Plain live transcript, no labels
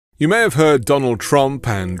You may have heard Donald Trump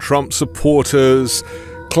and Trump supporters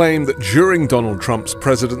claim that during Donald Trump's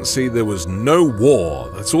presidency there was no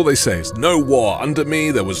war. That's all they say, is no war. Under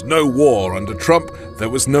me there was no war. Under Trump there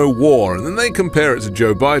was no war. And then they compare it to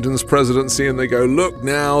Joe Biden's presidency and they go, look,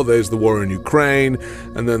 now there's the war in Ukraine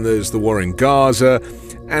and then there's the war in Gaza.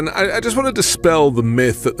 And I just want to dispel the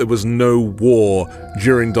myth that there was no war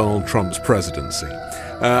during Donald Trump's presidency.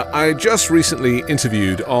 I just recently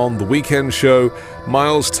interviewed on The Weekend Show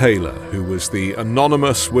Miles Taylor, who was the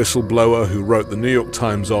anonymous whistleblower who wrote the New York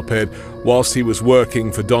Times op-ed whilst he was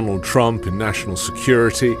working for Donald Trump in national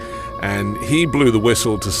security. And he blew the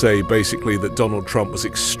whistle to say basically that Donald Trump was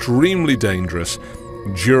extremely dangerous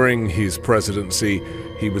during his presidency.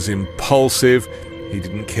 He was impulsive. He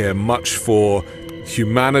didn't care much for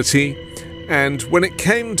humanity. And when it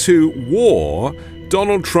came to war,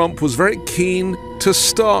 Donald Trump was very keen to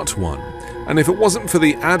start one. And if it wasn't for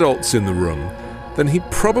the adults in the room, then he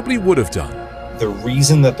probably would have done. The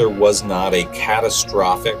reason that there was not a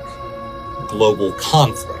catastrophic global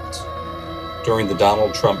conflict during the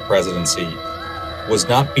Donald Trump presidency was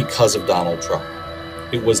not because of Donald Trump.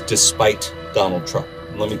 It was despite Donald Trump.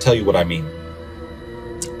 And let me tell you what I mean.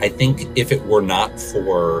 I think if it were not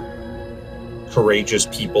for courageous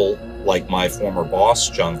people like my former boss,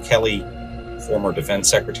 John Kelly, former Defense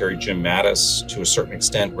Secretary Jim Mattis, to a certain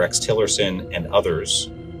extent Rex Tillerson and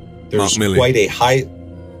others, there's quite a high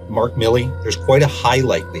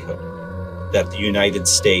likelihood that the United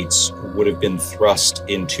States would have been thrust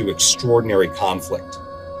into extraordinary conflict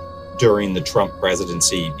during the Trump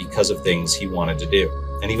presidency because of things he wanted to do.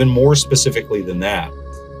 And even more specifically than that,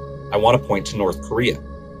 I want to point to North Korea,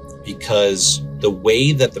 because the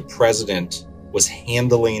way that the president was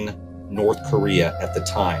handling North Korea at the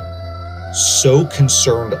time so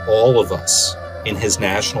concerned all of us in his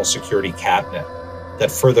national security cabinet that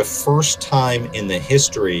for the first time in the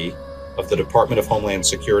history of the Department of Homeland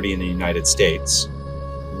Security in the United States,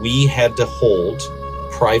 we had to hold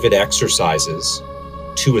private exercises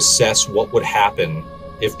to assess what would happen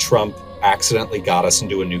if Trump accidentally got us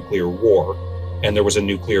into a nuclear war and there was a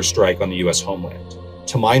nuclear strike on the U.S. homeland.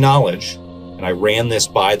 To my knowledge, and I ran this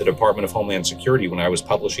by the Department of Homeland Security when I was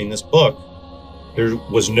publishing this book, there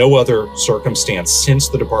was no other circumstance since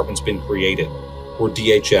the department's been created where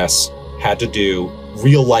DHS had to do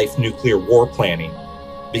real-life nuclear war planning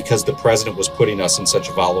because the president was putting us in such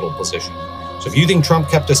a volatile position. So if you think Trump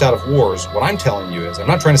kept us out of wars, what I'm telling you is, I'm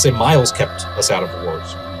not trying to say Miles kept us out of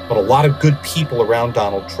wars, but a lot of good people around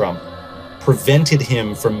Donald Trump prevented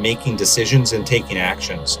him from making decisions and taking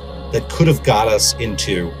actions that could have got us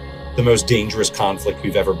into the most dangerous conflict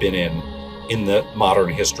we've ever been in the modern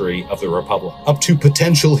history of the Republic, up to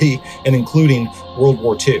potentially and including World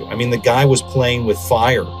War II. I mean, the guy was playing with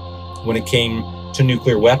fire when it came to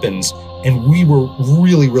nuclear weapons, and we were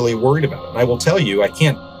really, really worried about it. And I will tell you, I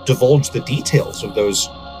can't divulge the details of those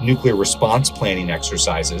nuclear response planning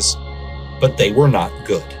exercises, but they were not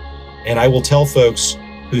good. And I will tell folks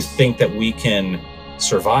who think that we can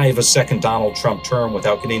survive a second Donald Trump term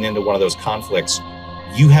without getting into one of those conflicts,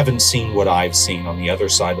 you haven't seen what I've seen on the other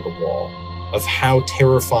side of the wall of how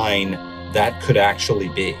terrifying that could actually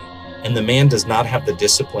be. And the man does not have the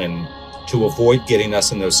discipline to avoid getting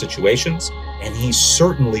us in those situations. And he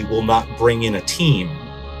certainly will not bring in a team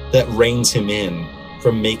that reins him in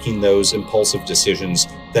from making those impulsive decisions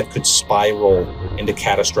that could spiral into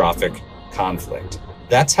catastrophic conflict.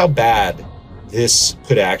 That's how bad this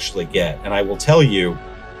could actually get. And I will tell you,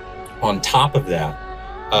 on top of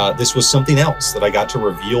that, this was something else that I got to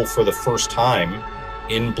reveal for the first time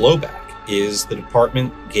in Blowback, is the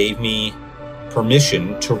department gave me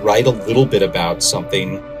permission to write a little bit about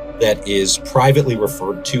something that is privately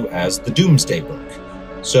referred to as the Doomsday Book.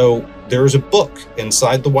 So there is a book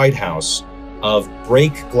inside the White House of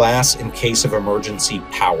break glass in case of emergency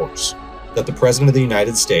powers that the President of the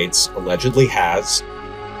United States allegedly has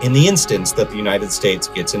in the instance that the United States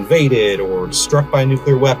gets invaded or struck by a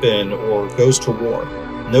nuclear weapon or goes to war.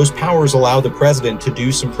 And those powers allow the president to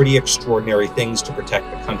do some pretty extraordinary things to protect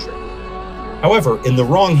the country. However, in the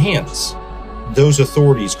wrong hands, those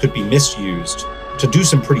authorities could be misused to do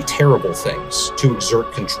some pretty terrible things to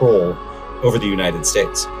exert control over the United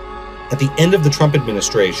States. At the end of the Trump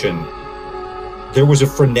administration, there was a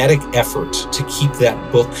frenetic effort to keep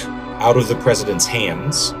that book out of the president's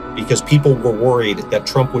hands because people were worried that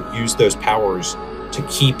Trump would use those powers to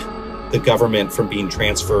keep the government from being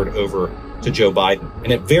transferred over to Joe Biden.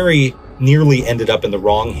 And it very nearly ended up in the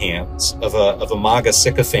wrong hands of a MAGA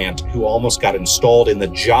sycophant who almost got installed in the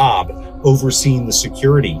job overseeing the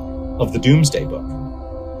security of the Doomsday Book.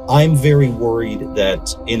 I'm very worried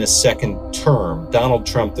that in a second term, Donald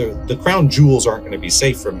Trump, the crown jewels aren't going to be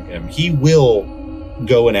safe from him. He will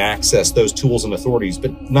go and access those tools and authorities,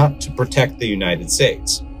 but not to protect the United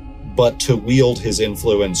States, but to wield his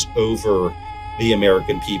influence over the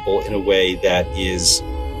American people in a way that is,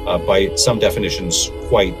 by some definitions,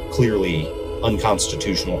 quite clearly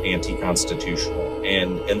unconstitutional, anti-constitutional.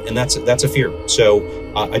 And that's a fear.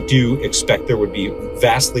 So I do expect there would be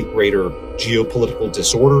vastly greater geopolitical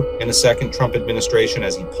disorder in a second Trump administration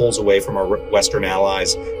as he pulls away from our Western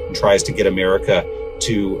allies and tries to get America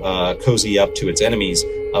to cozy up to its enemies,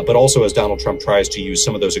 but also as Donald Trump tries to use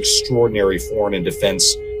some of those extraordinary foreign and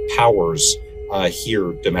defense powers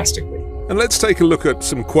here domestically. And let's take a look at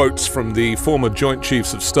some quotes from the former Joint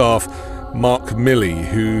Chiefs of Staff, Mark Milley,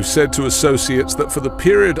 who said to associates that for the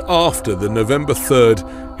period after the November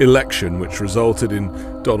 3rd election, which resulted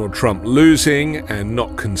in Donald Trump losing and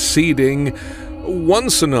not conceding, one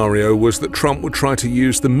scenario was that Trump would try to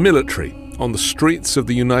use the military on the streets of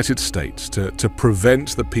the United States to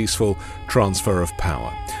prevent the peaceful transfer of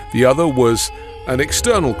power. The other was an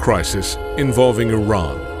external crisis involving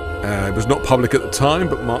Iran. It was not public at the time,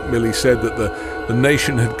 but Mark Milley said that the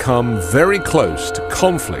nation had come very close to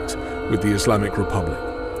conflict with the Islamic Republic.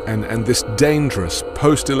 And this dangerous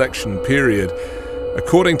post-election period,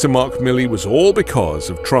 according to Mark Milley, was all because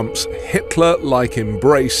of Trump's Hitler-like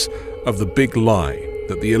embrace of the big lie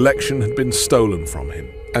that the election had been stolen from him.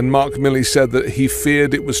 And Mark Milley said that he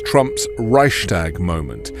feared it was Trump's Reichstag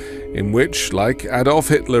moment, in which, like Adolf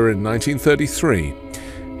Hitler in 1933,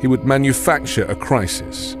 he would manufacture a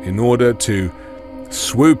crisis in order to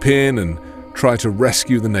swoop in and try to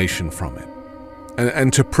rescue the nation from it.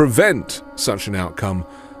 And to prevent such an outcome,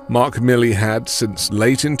 Mark Milley had, since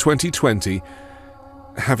late in 2020,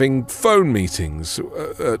 having phone meetings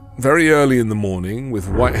very early in the morning with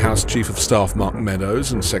White House Chief of Staff Mark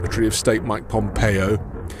Meadows and Secretary of State Mike Pompeo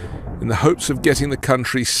in the hopes of getting the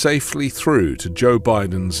country safely through to Joe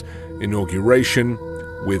Biden's inauguration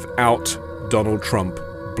without Donald Trump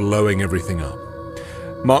blowing everything up.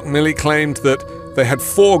 Mark Milley claimed that they had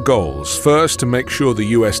 4 goals. First, to make sure the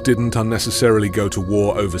US didn't unnecessarily go to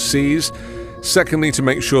war overseas. Secondly, to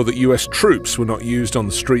make sure that US troops were not used on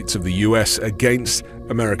the streets of the US against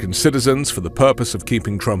American citizens for the purpose of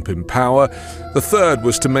keeping Trump in power. The third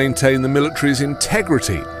was to maintain the military's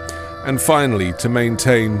integrity. And finally, to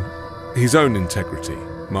maintain his own integrity.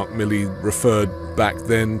 Mark Milley referred back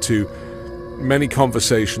then to many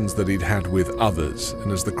conversations that he'd had with others.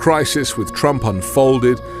 And as the crisis with Trump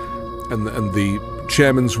unfolded, and the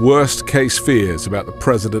chairman's worst-case fears about the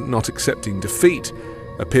president not accepting defeat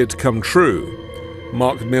appeared to come true,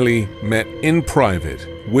 Mark Milley met in private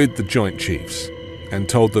with the Joint Chiefs and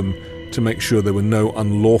told them to make sure there were no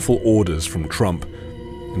unlawful orders from Trump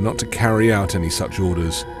and not to carry out any such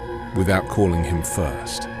orders without calling him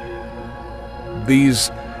first.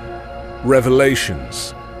 These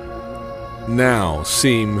revelations now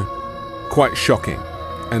seem quite shocking,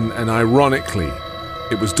 and ironically,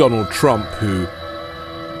 it was Donald Trump who,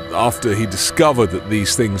 after he discovered that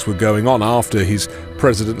these things were going on, after his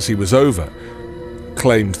presidency was over,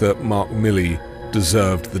 claimed that Mark Milley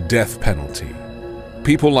deserved the death penalty.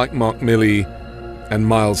 People like Mark Milley and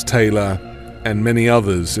Miles Taylor and many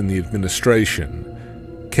others in the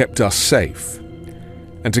administration kept us safe.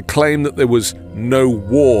 And to claim that there was no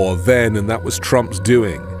war then and that was Trump's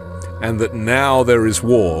doing, and that now there is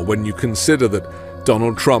war when you consider that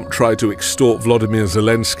Donald Trump tried to extort Volodymyr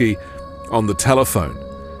Zelensky on the telephone.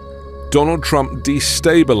 Donald Trump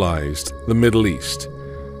destabilized the Middle East.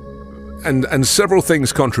 And several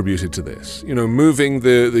things contributed to this. You know, moving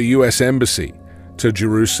the US embassy to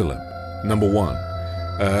Jerusalem, number one.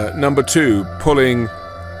 Number two, pulling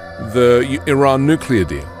the Iran nuclear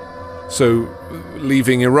deal. So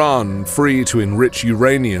leaving Iran free to enrich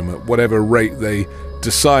uranium at whatever rate they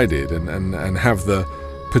decided and have the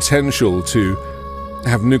potential to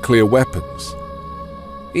have nuclear weapons.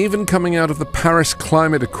 Even coming out of the Paris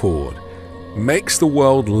Climate Accord makes the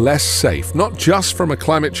world less safe, not just from a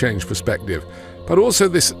climate change perspective, but also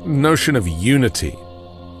this notion of unity.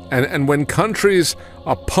 And when countries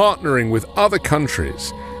are partnering with other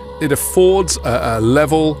countries, it affords a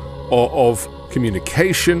level of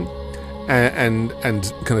communication and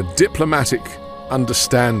kind of diplomatic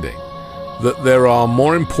understanding that there are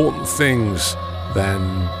more important things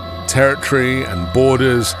than territory and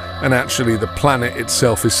borders, and actually the planet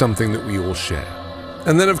itself is something that we all share.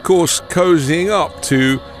 And then, of course, cozying up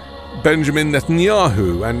to Benjamin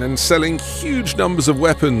Netanyahu and selling huge numbers of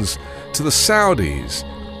weapons to the Saudis.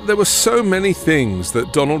 There were so many things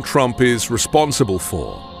that Donald Trump is responsible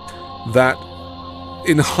for that,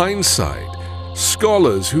 in hindsight,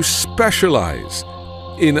 scholars who specialize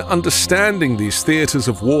in understanding these theaters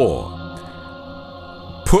of war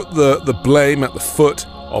put the blame at the foot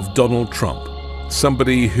of Donald Trump,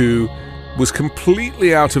 somebody who was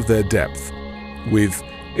completely out of their depth with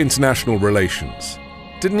international relations,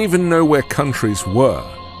 didn't even know where countries were,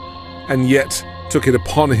 and yet took it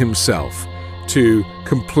upon himself to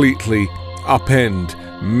completely upend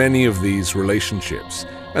many of these relationships,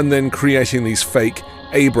 and then creating these fake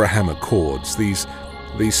Abraham Accords, these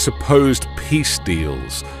supposed peace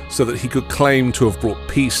deals, so that he could claim to have brought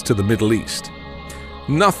peace to the Middle East.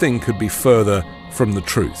 Nothing could be further from the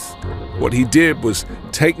truth. What he did was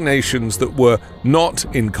take nations that were not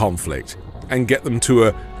in conflict and get them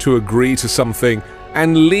to agree to something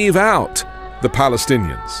and leave out the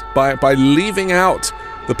Palestinians. By leaving out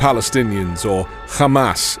the Palestinians, or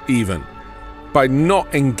Hamas even, by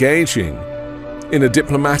not engaging in a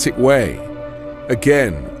diplomatic way,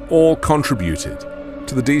 again, all contributed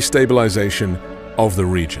to the destabilization of the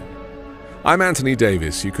region. I'm Anthony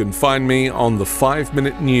Davis. You can find me on the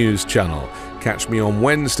 5-Minute News channel. Catch me on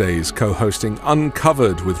Wednesdays co-hosting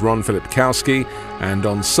Uncovered with Ron Filipkowski, and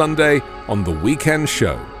on Sunday on The Weekend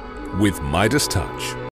Show with Midas Touch.